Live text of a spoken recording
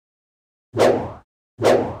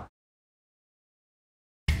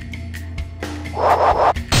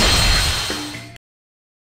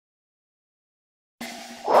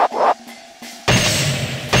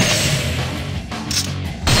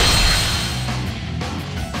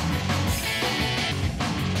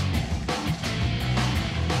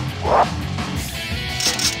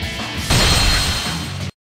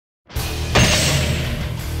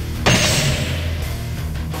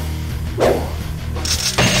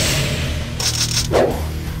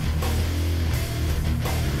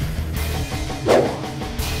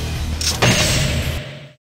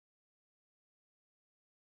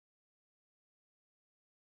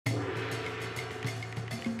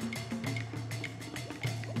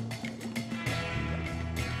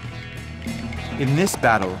In this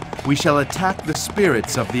battle, we shall attack the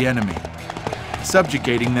spirits of the enemy.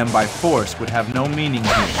 Subjugating them by force would have no meaning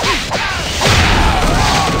here.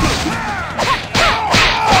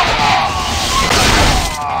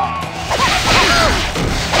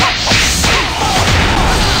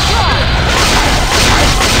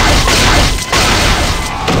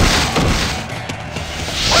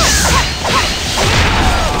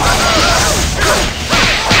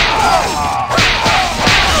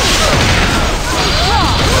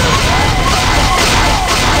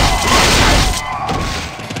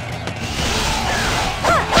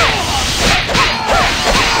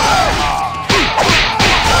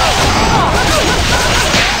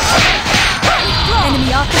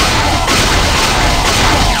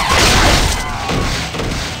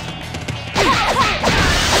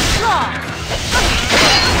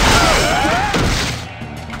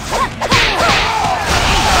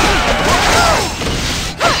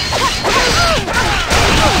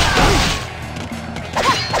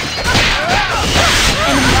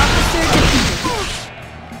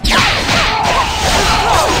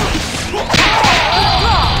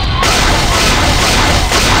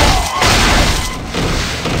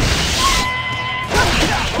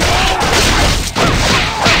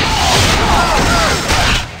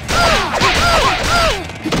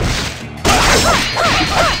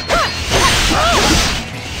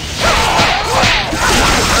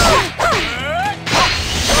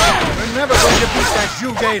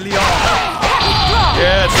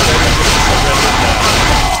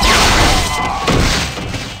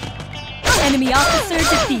 Enemy officer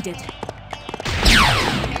defeated.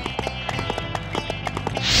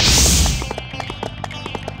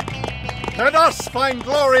 Let us find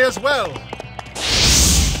glory as well.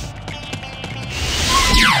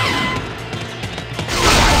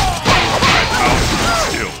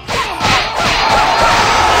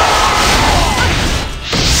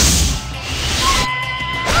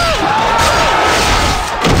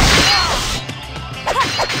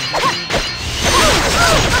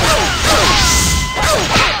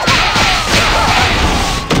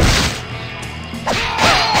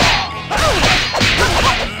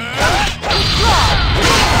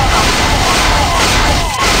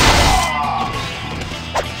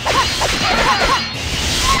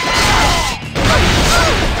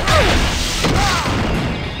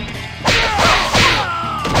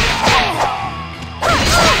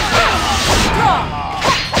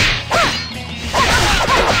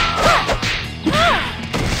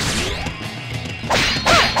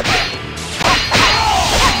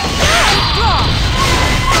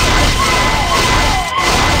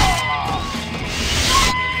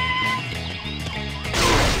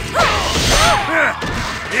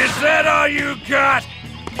 Is that all you got?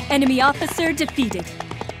 Enemy officer defeated.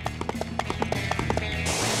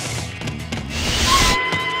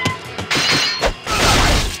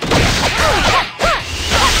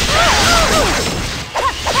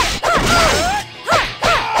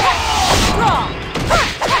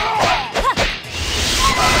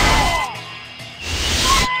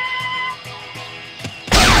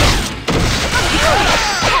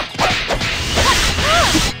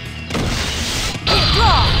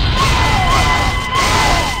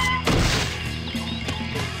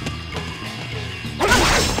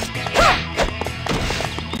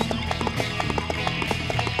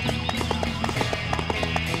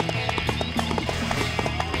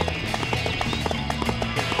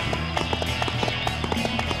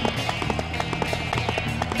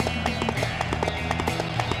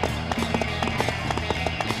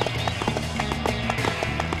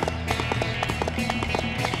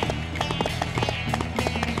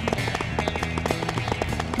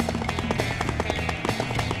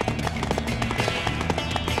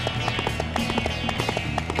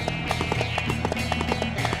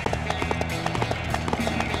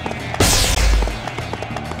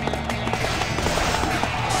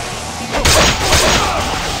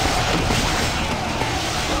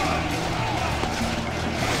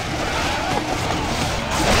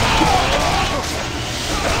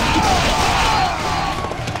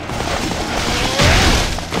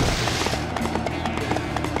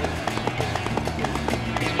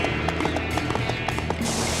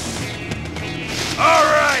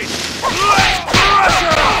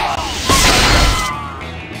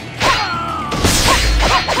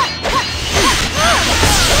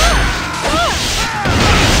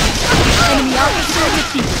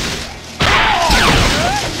 defeated.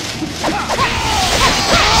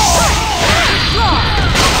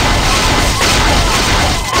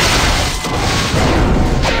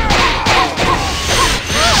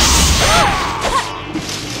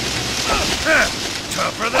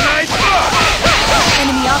 Tougher than I thought!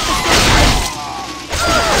 Enemy officer.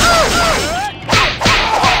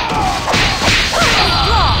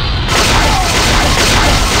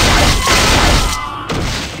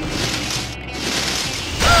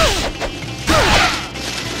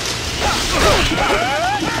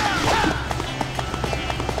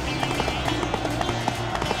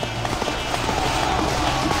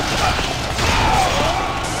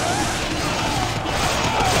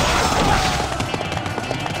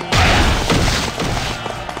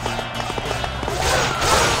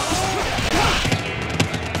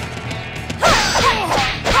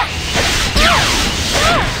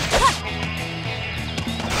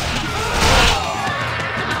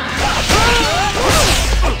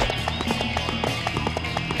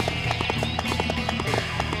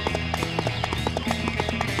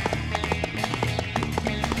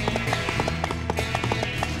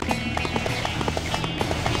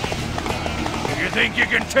 Think you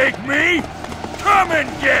can take me? Come and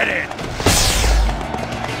get it!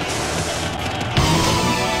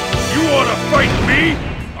 You want to fight me?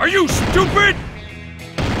 Are you stupid?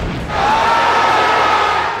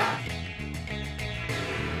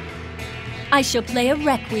 I shall play a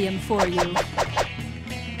requiem for you.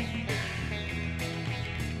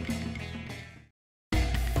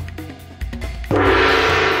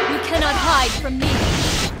 You cannot hide from me.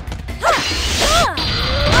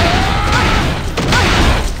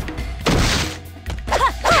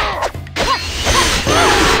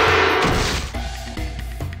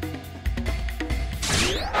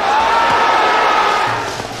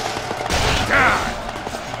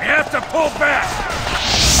 Pull back!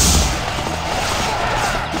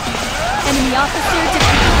 Enemy officer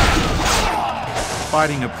defeated.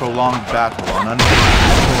 Fighting a prolonged battle on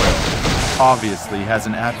unfamiliar soil obviously has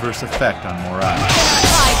an adverse effect on morale.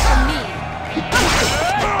 Hide from me.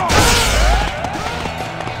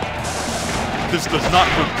 This does not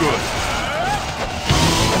look good.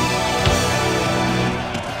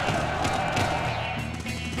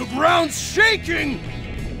 The ground's shaking!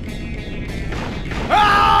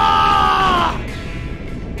 Ah!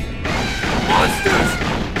 Monsters!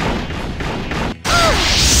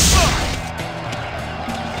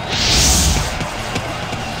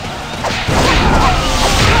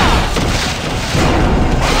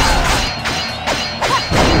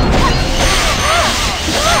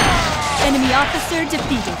 Enemy officer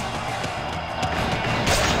defeated.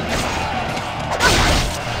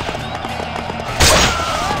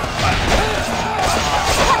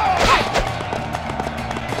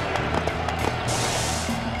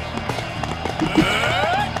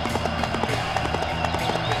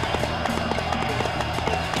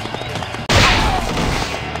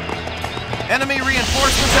 Enemy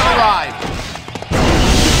reinforcements have arrived.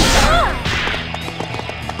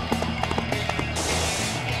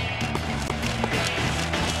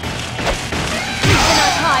 You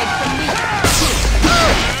cannot hide from me. You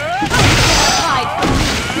cannot hide from me.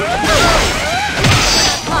 You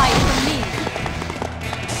cannot hide from me.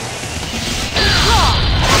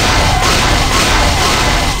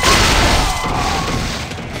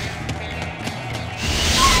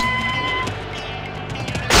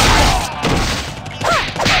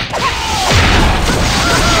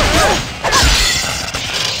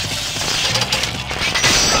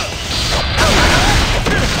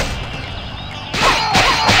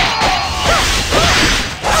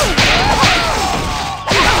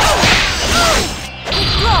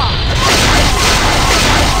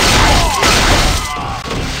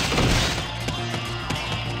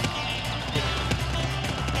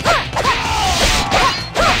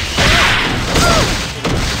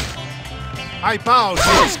 I bow to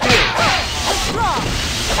your skill.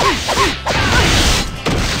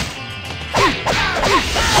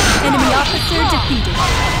 Enemy officer defeated.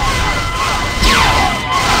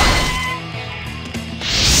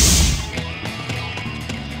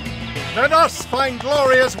 Let us find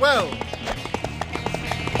glory as well.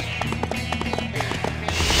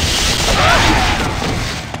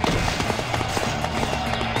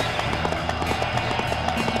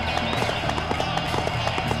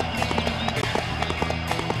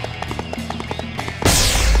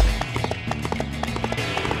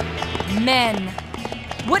 Men,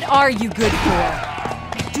 what are you good for?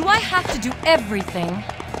 Do I have to do everything?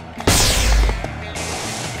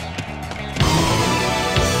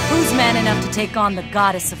 Who's man enough to take on the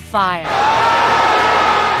goddess of fire?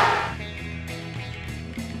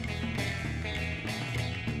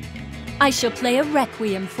 I shall play a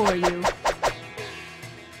requiem for you.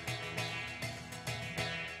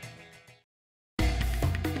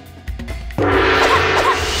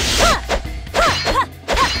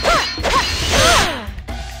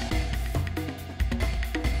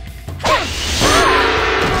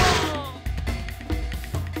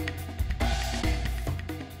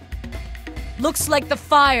 Looks like the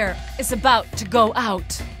fire is about to go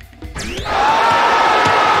out.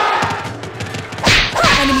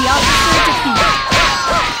 Enemy officer defeated.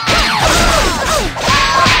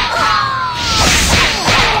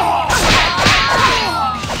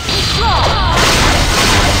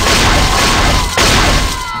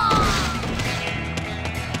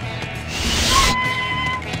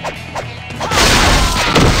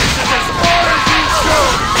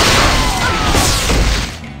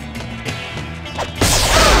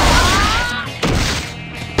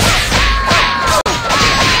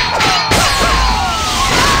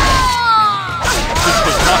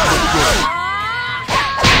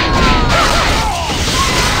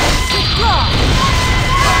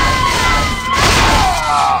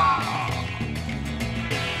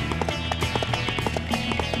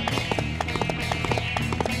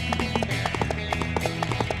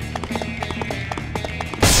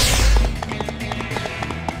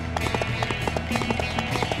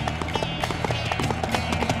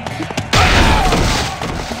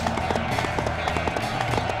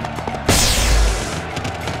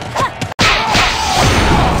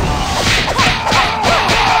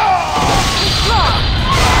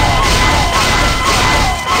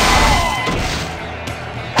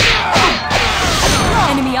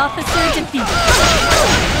 Officer defeated.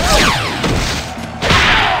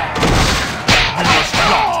 You must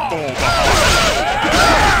not fall behind.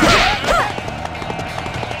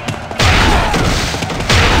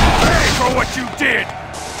 Pay for what you did.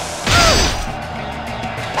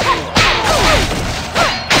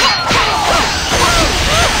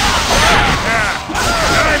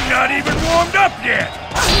 I'm not even warmed up yet.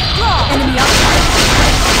 Enemy officer.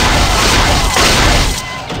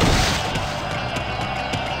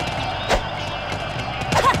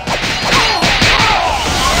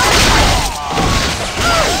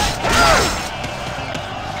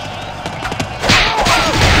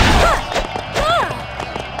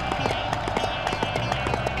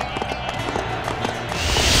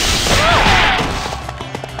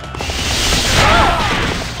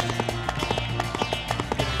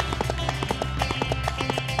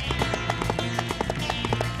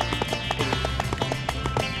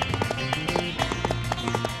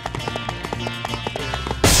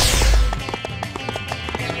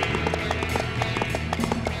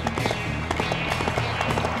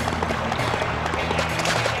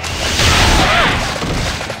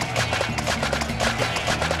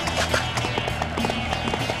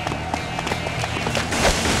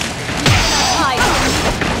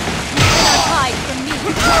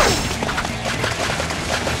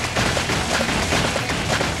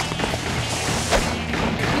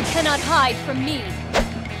 Hide from me.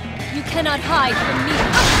 You cannot hide from me. You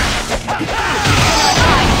cannot hide from me.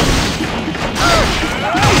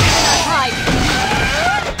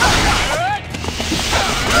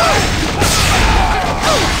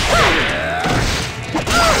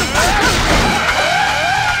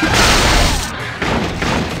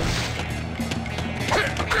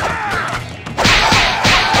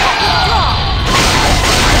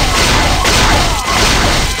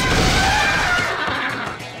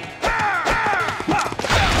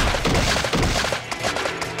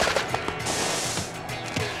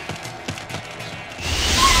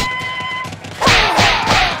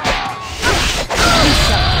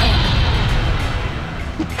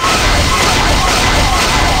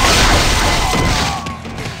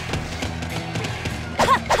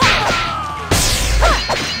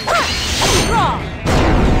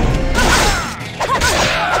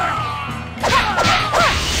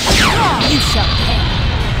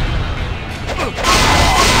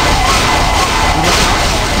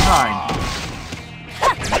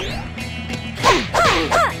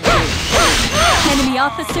 Enemy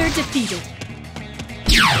officer defeated.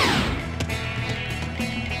 You're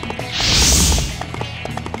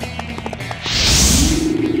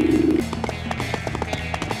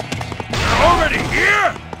already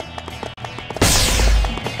here?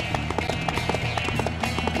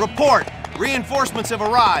 Report! Reinforcements have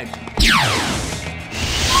arrived.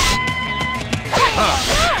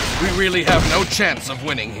 We really have no chance of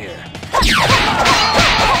winning here.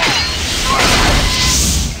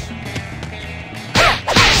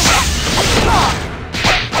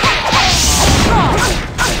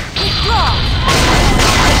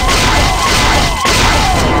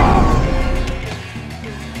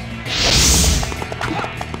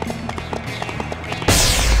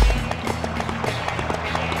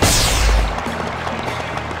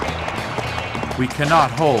 we cannot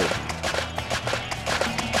hold.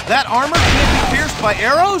 That armor can't be pierced by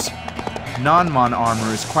arrows? Nanman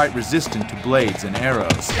armor is quite resistant to blades and arrows.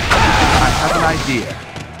 I have an idea.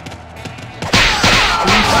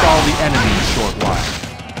 Please stall the enemy a short while.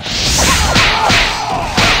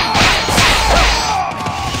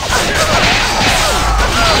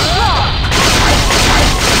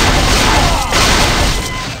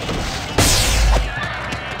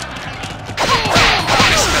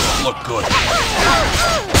 This doesn't look good.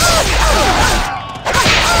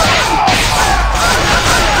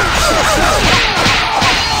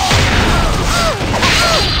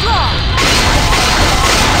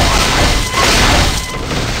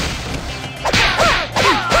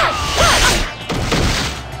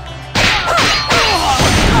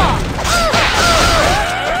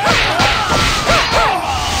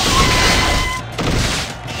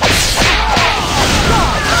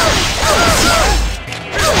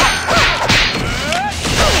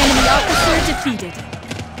 Defeated.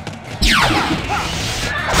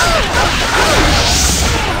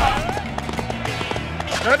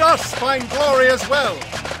 Let us find glory as well.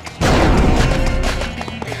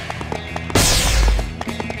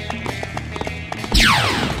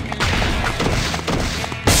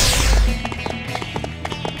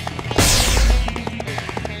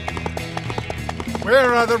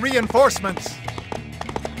 Where are the reinforcements?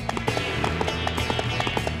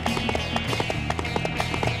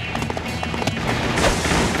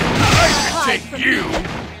 Take you!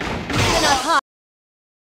 Cannot hide.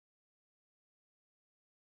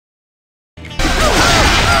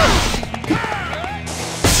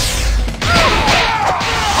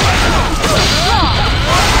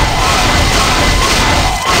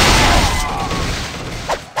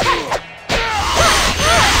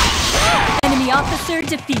 Enemy officer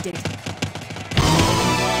defeated.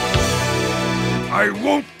 I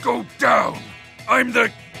won't go down. I'm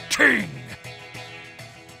the king.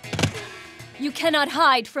 You cannot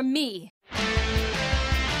hide from me.